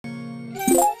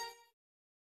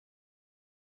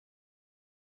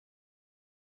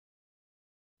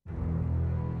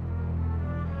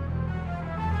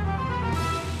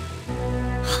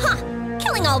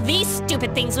all these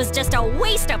stupid things was just a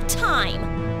waste of time.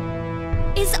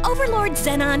 Is Overlord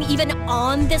Xenon even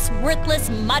on this worthless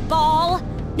mudball?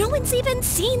 No one's even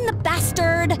seen the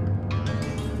bastard.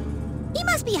 He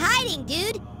must be hiding,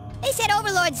 dude. They said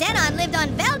Overlord Xenon lived on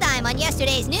Veldheim on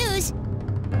yesterday's news.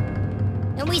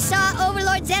 And we saw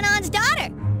Overlord Xenon's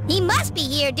daughter. He must be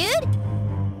here, dude.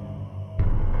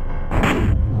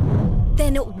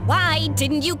 Then why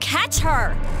didn't you catch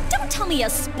her? Don't tell me a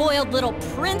spoiled little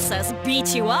princess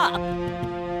beat you up.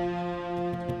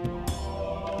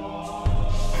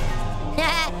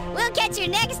 We'll catch her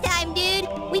next time, dude.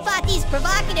 We bought these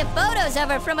provocative photos of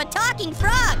her from a talking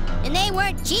frog, and they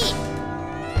weren't cheap.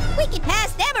 We can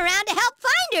pass them around to help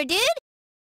find her, dude.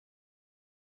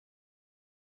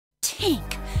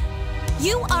 Tink,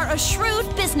 you are a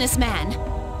shrewd businessman.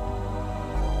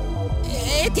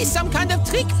 It is some kind of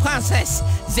trick, Princess.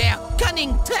 Their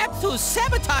cunning trap to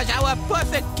sabotage our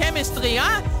perfect chemistry,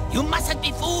 huh? You mustn't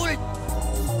be fooled.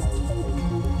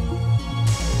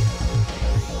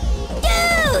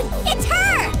 Dude, it's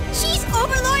her! She's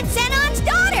Overlord Xenon's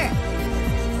daughter!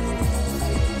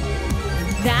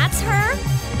 That's her?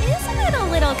 Isn't it a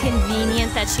little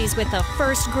convenient that she's with the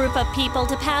first group of people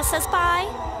to pass us by?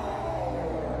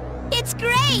 It's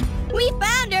great! We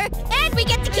found her, and we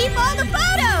get to keep all the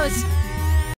photos!